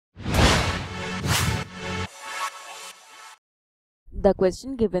The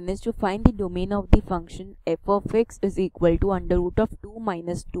question given is to find the domain of the function f of x is equal to under root of 2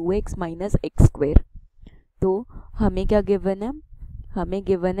 minus 2x minus x square. तो हमें क्या given है? हमें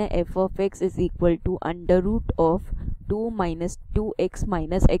given है f of x is equal to under root of 2 minus 2x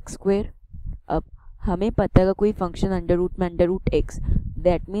minus x square. अब हमें पता है कोई फंक्शन अंडर रूट में under root x,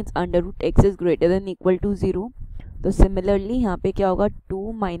 that means under root x is greater than equal to 0. तो similarly यहाँ पे क्या होगा?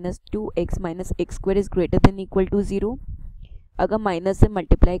 2 minus 2x minus x square is greater than equal to 0. अगर माइनस से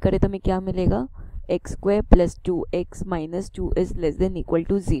मल्टीप्लाई करें तो हमें क्या मिलेगा? X square plus 2x minus 2 is less than equal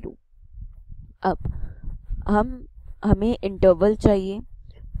to 0. अब हमें इंटरवल चाहिए,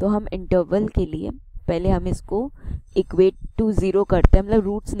 तो हम इंटरवल के लिए पहले हम इसको इक्वेट टू 0 करते हैं, मतलब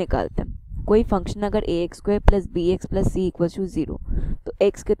रूट्स निकालते हैं. कोई फंक्शन अगर ए x square plus B x plus C equal to 0, तो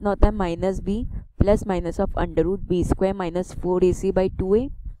x कितना होता है? Minus B plus minus of under root B square minus 4ac by 2a.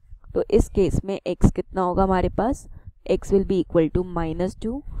 तो इस केस में x कितना होगा हमारे पास? x will be equal to minus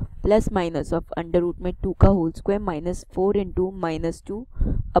 2 plus minus of under root में 2 का whole square minus 4 into minus 2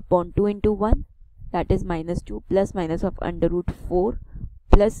 upon 2 into 1, that is minus 2 plus minus of under root 4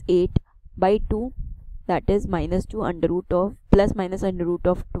 plus 8 by 2, that is minus 2 under root of plus minus under root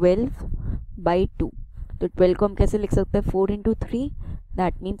of 12 by 2. तो 12 को हम कैसे लिख सकते हैं? 4 into 3,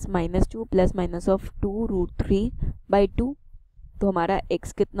 that means minus 2 plus minus of 2 root 3 by 2. तो हमारा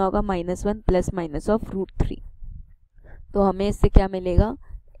x कितना होगा? Minus 1 plus minus of root 3. तो हमें इससे क्या मिलेगा?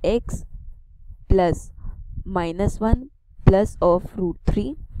 x plus minus 1 plus of root 3.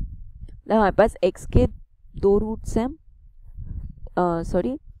 मतलब हमारे पास x के दो रूट्स हैं,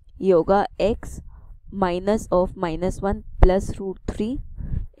 सॉरी ये होगा x minus of minus 1 plus root 3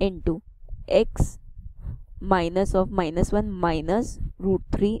 into x minus of minus 1 minus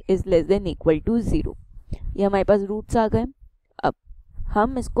root 3 is less than equal to 0. ये हमारे पास रूट्स आ गए. अब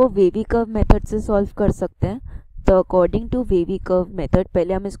हम इसको वेवी कर्व मेथड से सॉल्व कर सकते हैं. तो according to wavy curve method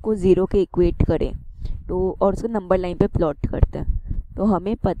पहले हम इसको 0 के इक्वेट करें तो और उसको नंबर लाइन पे प्लॉट करते हैं. तो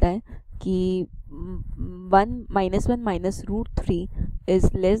हमें पता है कि 1 minus root 3 is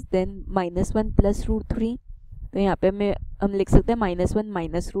less than minus 1 plus root 3. तो यहाँ पे हम लिख सकते हैं minus 1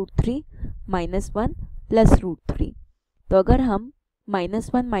 minus root 3 minus 1 plus root 3. तो अगर हम माइनस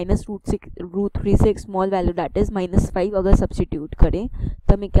 1 माइनस रूट 3 से एक small value that is minus 5 अगर सब्सटीट्यूट करें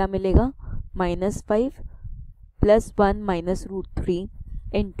तो हमें क्या मिलेगा? Minus 5 plus 1 minus root 3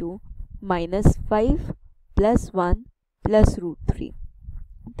 into minus 5 plus 1 plus root 3.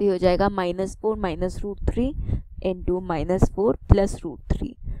 तो ये हो जाएगा minus 4 minus root 3 into minus 4 plus root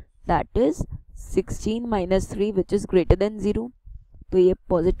 3, that is 16 minus 3 which is greater than 0. तो ये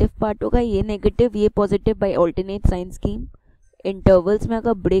पॉजिटिव पार्ट होगा, ये नेगेटिव, ये positive bye alternate sign scheme. Intervals में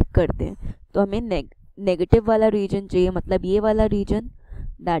अगर ब्रेक करते हैं तो हमें नेगेटिव वाला रीजन चाहिए, मतलब ये वाला रीजन.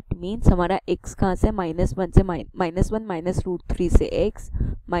 दैट मीन्स हमारा x कहाँ से? माइनस 1 से माइनस 1 माइनस रूट 3 से x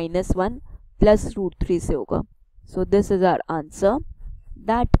माइनस 1 प्लस रूट 3 से होगा. So this is our answer,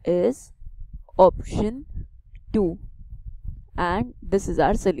 that is option 2 and this is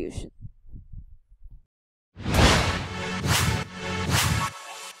our solution.